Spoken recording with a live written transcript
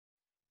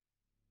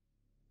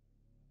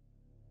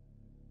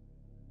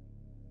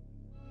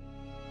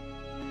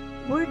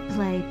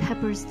Wordplay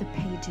peppers the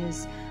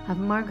pages of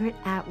Margaret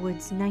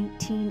Atwood's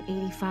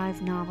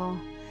 1985 novel,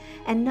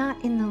 and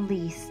not in the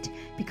least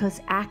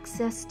because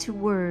access to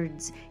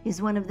words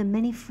is one of the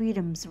many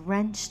freedoms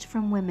wrenched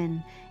from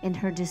women in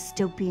her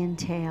dystopian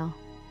tale.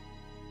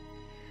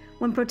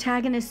 When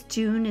protagonist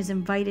June is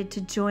invited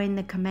to join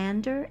the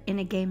commander in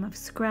a game of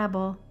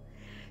Scrabble,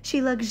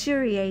 she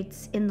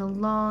luxuriates in the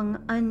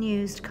long,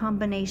 unused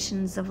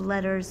combinations of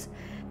letters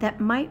that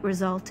might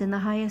result in the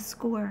highest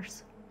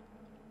scores.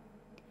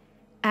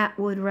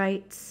 Atwood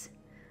writes,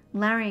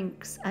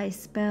 larynx I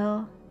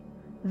spell,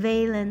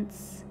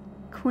 valence,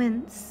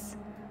 quince,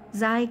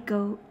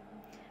 zygote.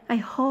 I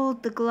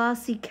hold the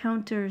glossy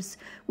counters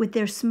with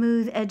their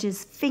smooth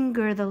edges,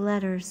 finger the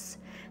letters.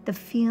 The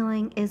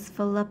feeling is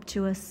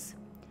voluptuous.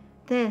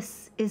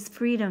 This is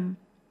freedom,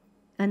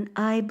 an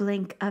eye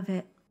blink of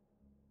it.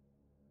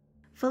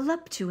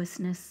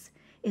 Voluptuousness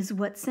is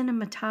what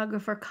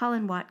cinematographer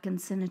Colin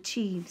Watkinson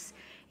achieves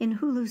in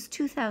Hulu's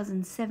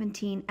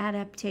 2017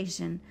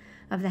 adaptation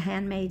of The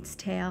Handmaid's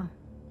Tale.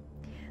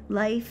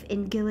 Life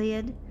in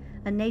Gilead,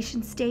 a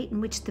nation-state in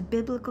which the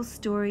biblical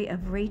story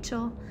of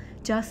Rachel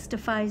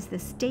justifies the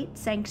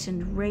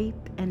state-sanctioned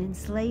rape and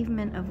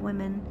enslavement of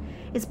women,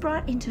 is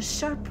brought into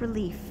sharp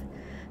relief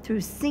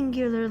through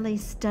singularly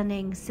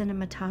stunning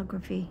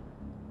cinematography.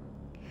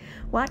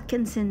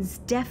 Watkinson's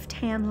deft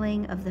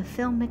handling of the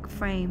filmic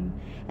frame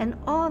and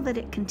all that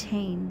it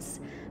contains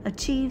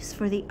achieves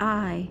for the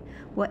eye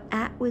what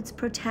Atwood's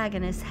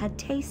protagonist had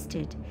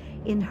tasted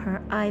in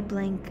her eye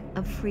blink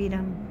of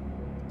freedom.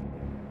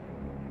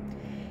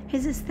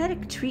 His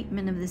aesthetic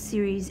treatment of the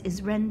series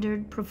is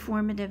rendered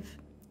performative.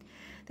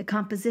 The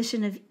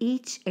composition of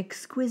each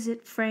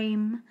exquisite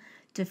frame,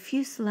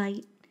 diffuse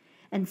light,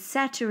 and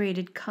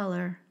saturated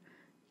color,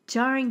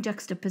 jarring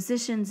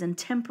juxtapositions and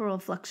temporal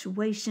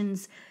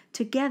fluctuations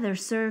together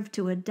serve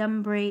to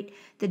adumbrate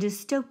the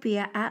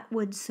dystopia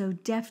Atwood so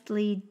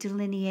deftly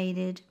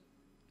delineated.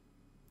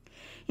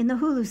 In the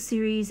Hulu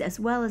series, as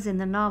well as in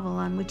the novel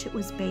on which it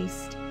was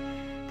based,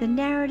 the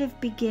narrative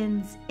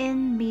begins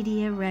in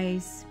media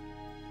res.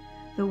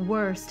 The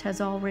worst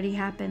has already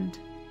happened.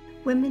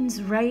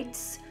 Women's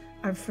rights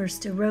are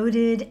first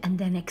eroded and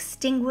then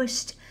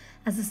extinguished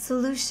as a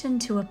solution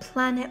to a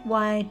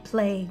planet-wide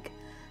plague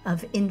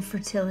of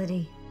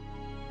infertility.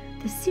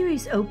 The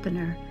series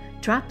opener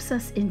drops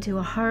us into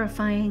a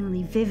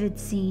horrifyingly vivid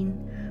scene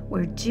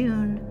where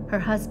June, her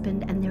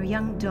husband, and their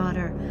young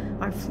daughter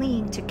are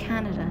fleeing to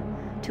Canada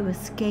to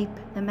escape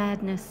the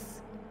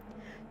madness.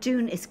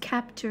 June is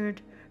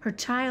captured, her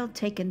child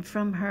taken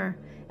from her,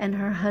 and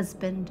her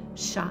husband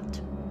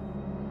shot.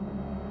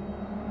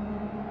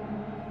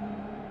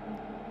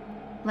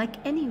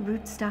 Like any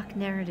rootstock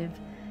narrative,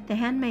 The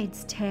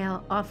Handmaid's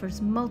Tale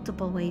offers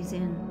multiple ways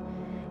in.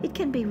 It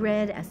can be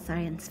read as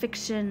science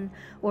fiction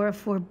or a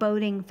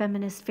foreboding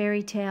feminist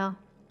fairy tale.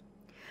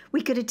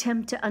 We could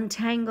attempt to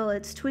untangle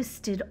its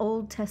twisted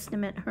Old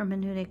Testament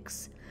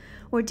hermeneutics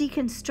or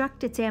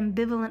deconstruct its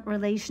ambivalent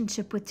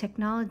relationship with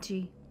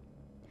technology.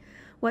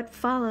 What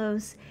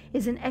follows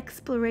is an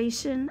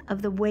exploration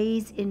of the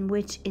ways in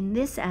which, in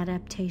this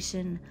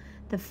adaptation,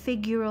 the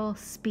figural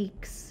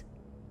speaks.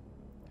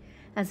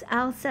 As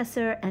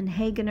Alcesser and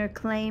Hagener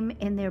claim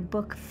in their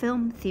book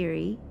Film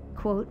Theory,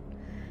 quote,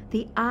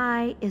 the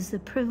eye is the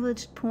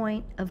privileged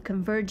point of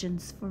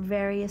convergence for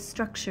various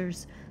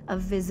structures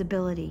of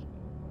visibility.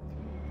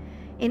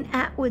 In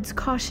Atwood's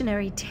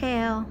cautionary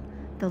tale,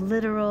 the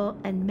literal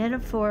and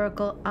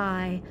metaphorical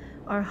eye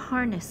are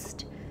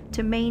harnessed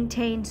to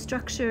maintain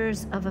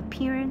structures of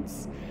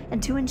appearance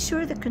and to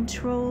ensure the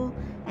control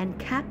and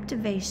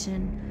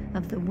captivation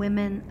of the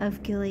women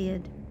of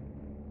Gilead.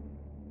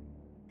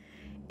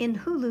 In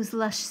Hulu's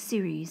Lush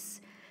series,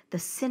 the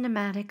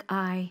cinematic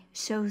eye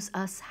shows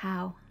us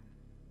how.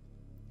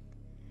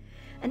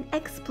 An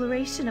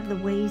exploration of the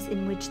ways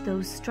in which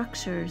those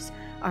structures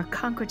are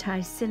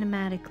concretized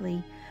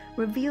cinematically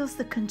reveals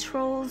the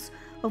controls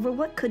over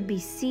what could be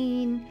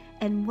seen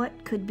and what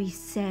could be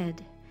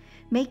said,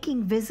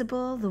 making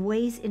visible the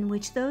ways in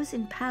which those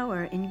in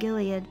power in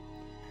Gilead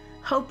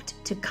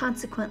hoped to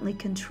consequently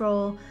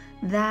control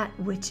that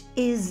which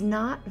is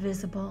not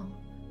visible,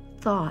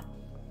 thought.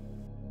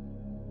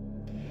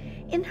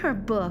 In her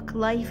book,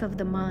 Life of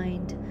the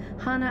Mind,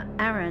 Hannah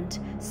Arendt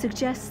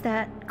suggests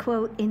that,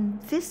 quote, in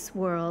this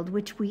world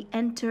which we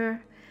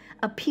enter,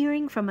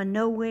 appearing from a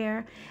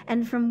nowhere,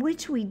 and from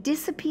which we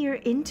disappear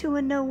into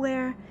a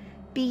nowhere,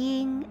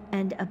 being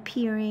and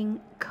appearing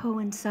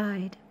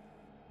coincide.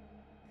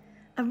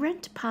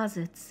 Arendt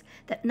posits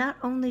that not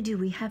only do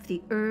we have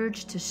the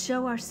urge to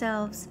show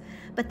ourselves,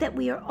 but that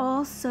we are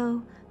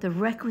also the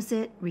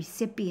requisite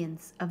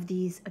recipients of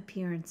these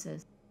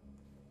appearances.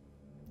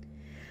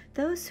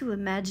 Those who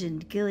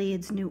imagined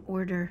Gilead's new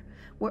order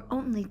were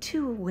only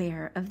too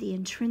aware of the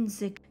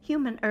intrinsic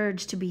human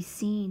urge to be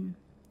seen,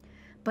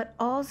 but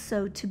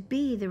also to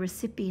be the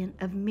recipient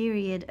of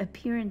myriad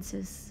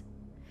appearances.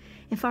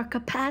 If our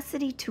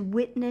capacity to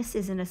witness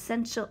is an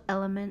essential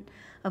element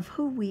of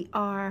who we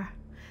are,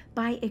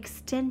 By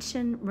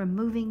extension,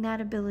 removing that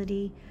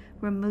ability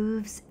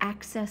removes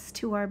access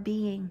to our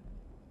being.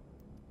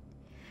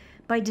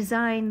 By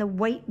design, the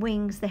white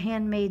wings the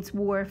handmaids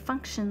wore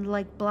functioned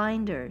like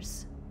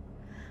blinders.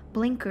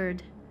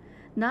 Blinkered,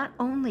 not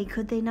only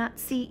could they not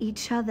see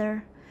each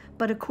other,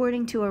 but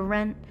according to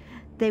Arendt,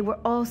 they were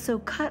also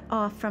cut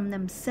off from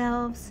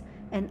themselves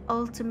and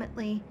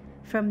ultimately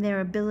from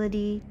their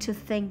ability to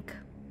think.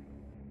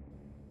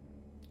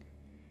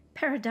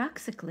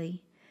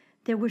 Paradoxically,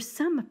 there were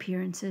some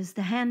appearances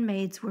the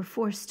handmaids were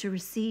forced to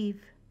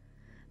receive.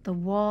 The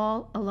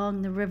wall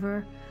along the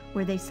river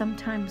where they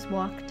sometimes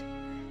walked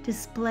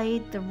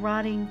displayed the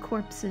rotting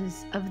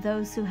corpses of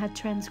those who had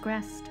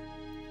transgressed.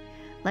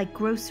 Like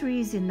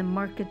groceries in the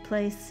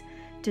marketplace,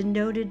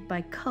 denoted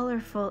by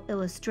colorful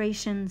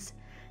illustrations,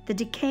 the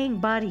decaying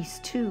bodies,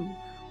 too,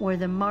 were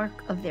the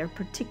mark of their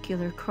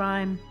particular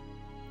crime.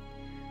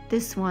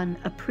 This one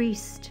a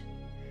priest,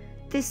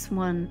 this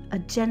one a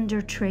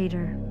gender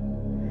traitor,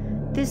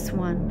 this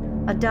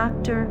one a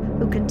doctor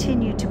who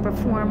continued to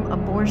perform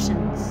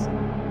abortions,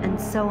 and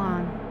so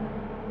on.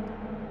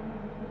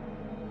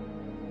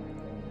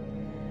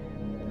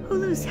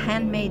 Hulu's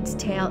Handmaid's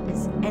Tale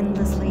is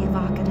endlessly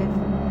evocative,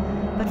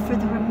 but for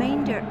the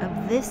remainder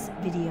of this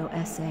video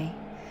essay,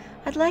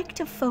 I'd like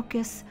to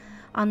focus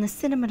on the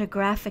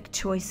cinematographic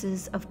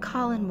choices of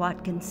Colin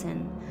Watkinson,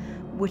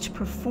 which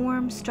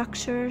perform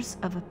structures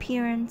of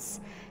appearance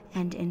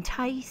and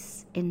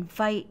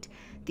invite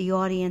the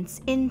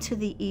audience into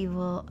the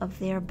evil of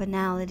their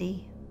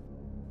banality.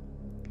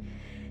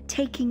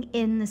 Taking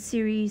in the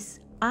series,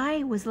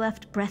 I was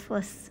left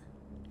breathless,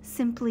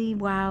 simply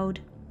wowed.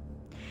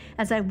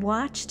 As I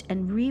watched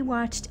and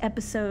rewatched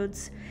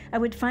episodes, I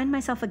would find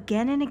myself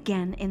again and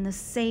again in the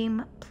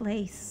same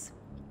place.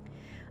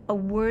 A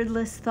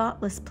wordless,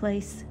 thoughtless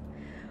place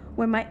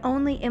where my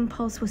only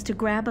impulse was to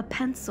grab a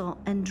pencil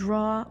and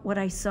draw what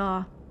I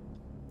saw.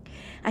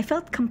 I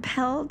felt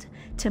compelled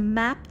to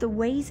map the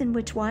ways in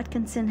which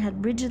Watkinson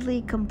had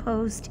rigidly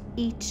composed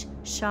each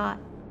shot.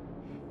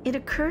 It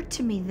occurred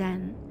to me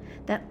then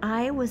that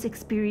I was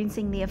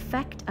experiencing the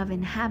effect of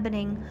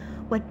inhabiting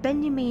what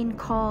Benjamin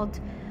called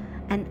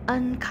an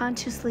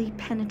unconsciously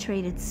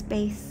penetrated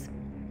space.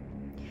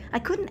 I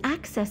couldn't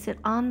access it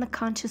on the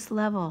conscious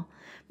level,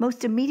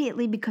 most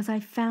immediately because I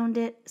found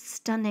it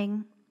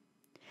stunning.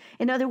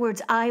 In other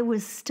words, I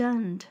was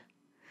stunned.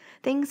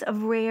 Things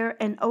of rare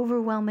and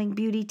overwhelming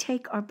beauty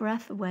take our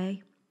breath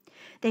away.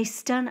 They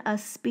stun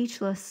us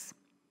speechless.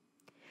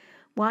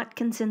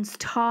 Watkinson's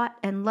taut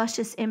and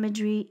luscious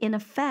imagery, in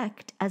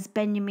effect, as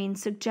Benjamin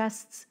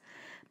suggests,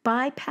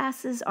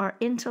 bypasses our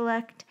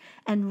intellect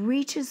and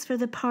reaches for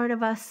the part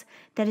of us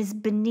that is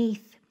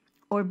beneath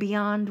or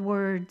beyond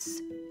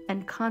words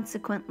and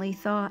consequently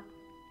thought.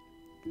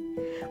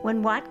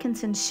 When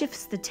Watkinson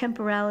shifts the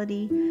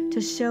temporality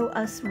to show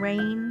us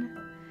rain,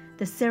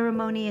 the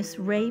ceremonious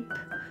rape,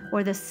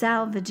 or the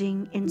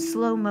salvaging in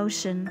slow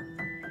motion,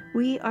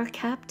 we are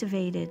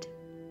captivated,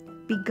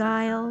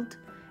 beguiled,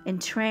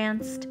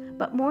 entranced,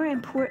 but more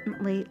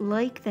importantly,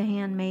 like the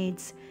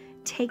handmaids,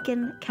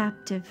 taken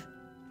captive.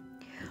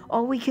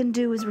 All we can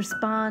do is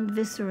respond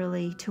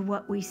viscerally to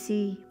what we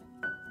see.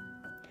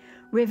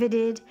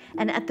 Riveted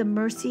and at the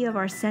mercy of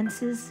our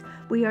senses,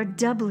 we are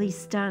doubly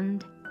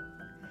stunned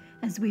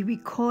as we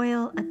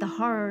recoil at the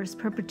horrors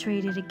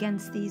perpetrated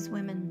against these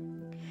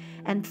women,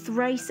 and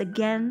thrice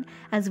again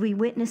as we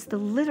witness the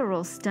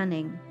literal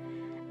stunning,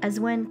 as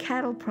when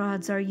cattle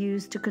prods are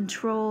used to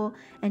control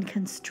and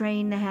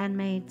constrain the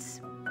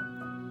handmaids.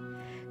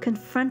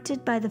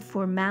 Confronted by the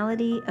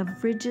formality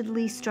of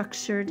rigidly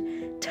structured,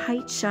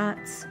 tight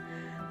shots,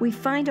 we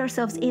find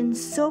ourselves in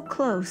so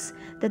close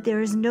that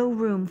there is no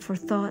room for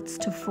thoughts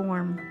to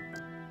form.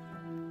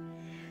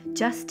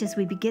 Just as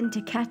we begin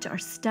to catch our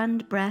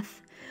stunned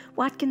breath,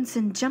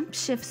 Watkinson jump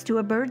shifts to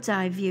a bird's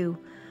eye view,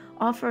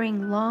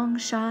 offering long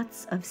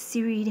shots of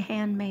serried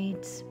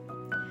handmaids.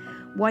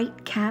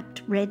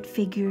 White-capped red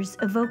figures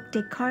evoke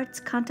Descartes'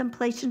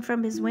 contemplation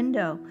from his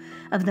window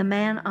of the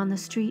man on the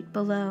street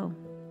below.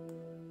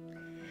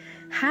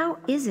 How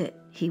is it,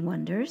 he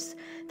wonders,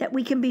 that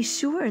we can be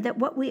sure that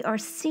what we are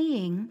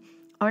seeing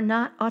are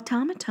not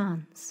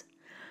automatons?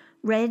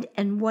 Red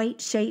and white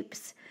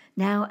shapes,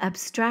 now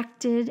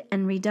abstracted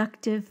and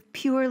reductive,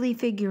 purely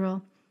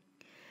figural,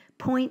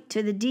 point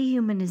to the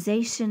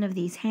dehumanization of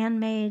these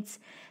handmaids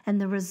and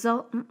the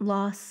resultant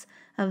loss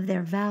of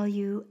their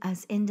value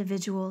as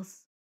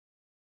individuals.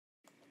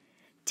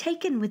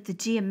 Taken with the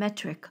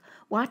geometric,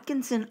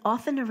 Watkinson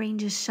often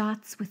arranges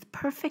shots with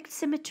perfect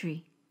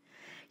symmetry,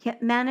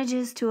 yet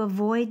manages to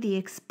avoid the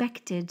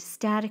expected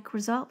static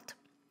result.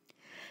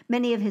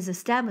 Many of his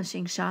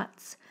establishing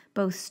shots,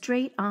 both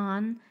straight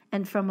on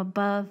and from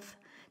above,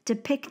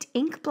 depict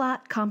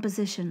inkblot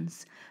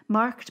compositions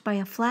marked by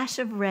a flash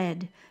of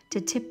red to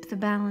tip the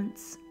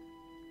balance.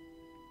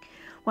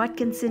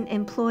 Watkinson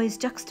employs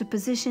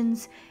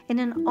juxtapositions in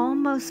an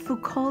almost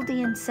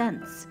Foucauldian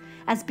sense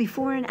as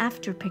before and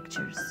after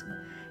pictures,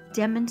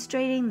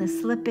 demonstrating the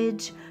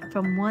slippage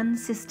from one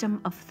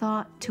system of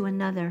thought to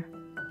another.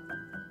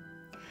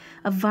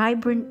 A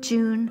vibrant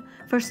June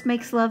first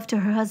makes love to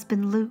her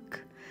husband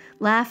Luke,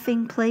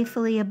 laughing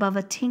playfully above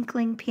a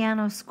tinkling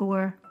piano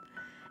score,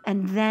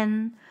 and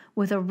then,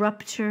 with a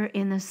rupture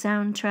in the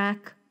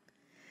soundtrack,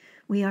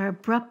 we are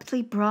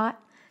abruptly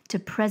brought to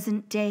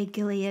present-day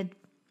Gilead.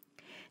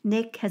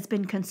 Nick has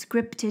been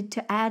conscripted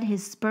to add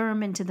his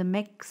sperm into the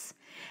mix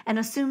and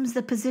assumes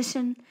the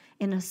position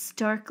in a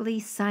starkly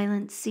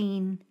silent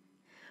scene,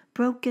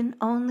 broken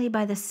only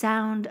by the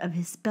sound of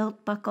his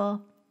belt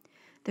buckle,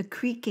 the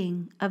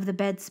creaking of the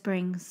bed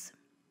springs.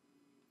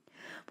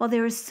 While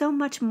there is so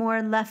much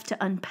more left to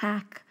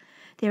unpack,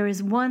 there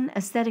is one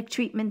aesthetic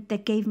treatment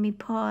that gave me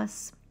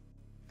pause.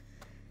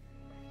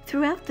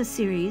 Throughout the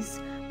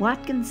series,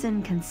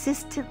 Watkinson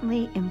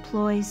consistently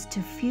employs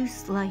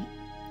diffuse light,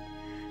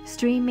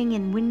 streaming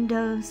in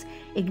windows,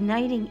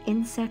 igniting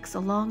insects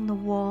along the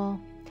wall,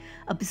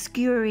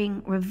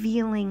 obscuring,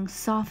 revealing,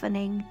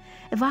 softening,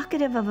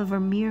 evocative of a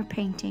Vermeer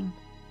painting.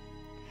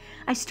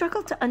 I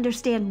struggled to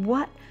understand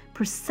what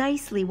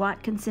precisely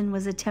Watkinson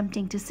was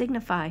attempting to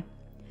signify,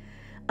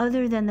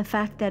 other than the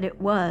fact that it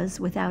was,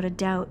 without a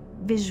doubt,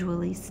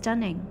 visually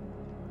stunning.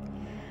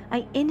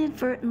 I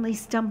inadvertently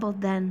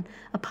stumbled then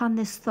upon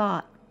this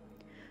thought,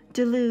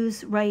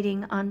 Deleuze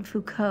writing on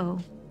Foucault,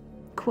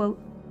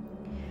 quote,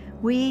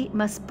 "We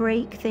must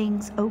break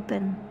things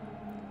open.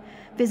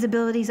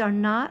 Visibilities are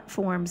not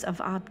forms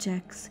of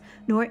objects,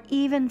 nor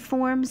even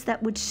forms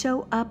that would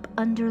show up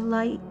under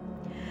light,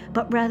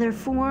 but rather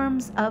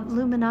forms of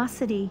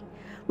luminosity,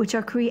 which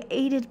are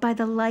created by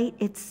the light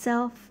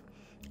itself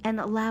and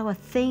allow a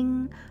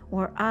thing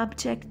or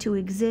object to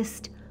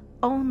exist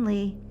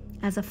only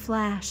as a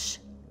flash,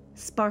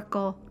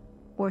 sparkle,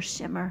 or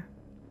shimmer."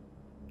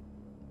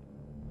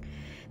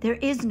 There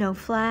is no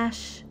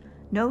flash,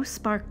 no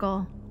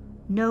sparkle,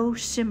 no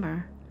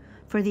shimmer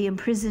for the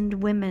imprisoned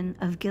women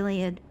of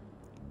Gilead.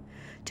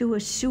 To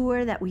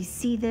assure that we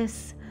see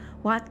this,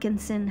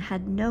 Watkinson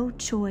had no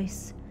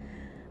choice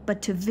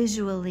but to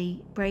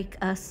visually break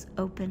us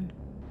open.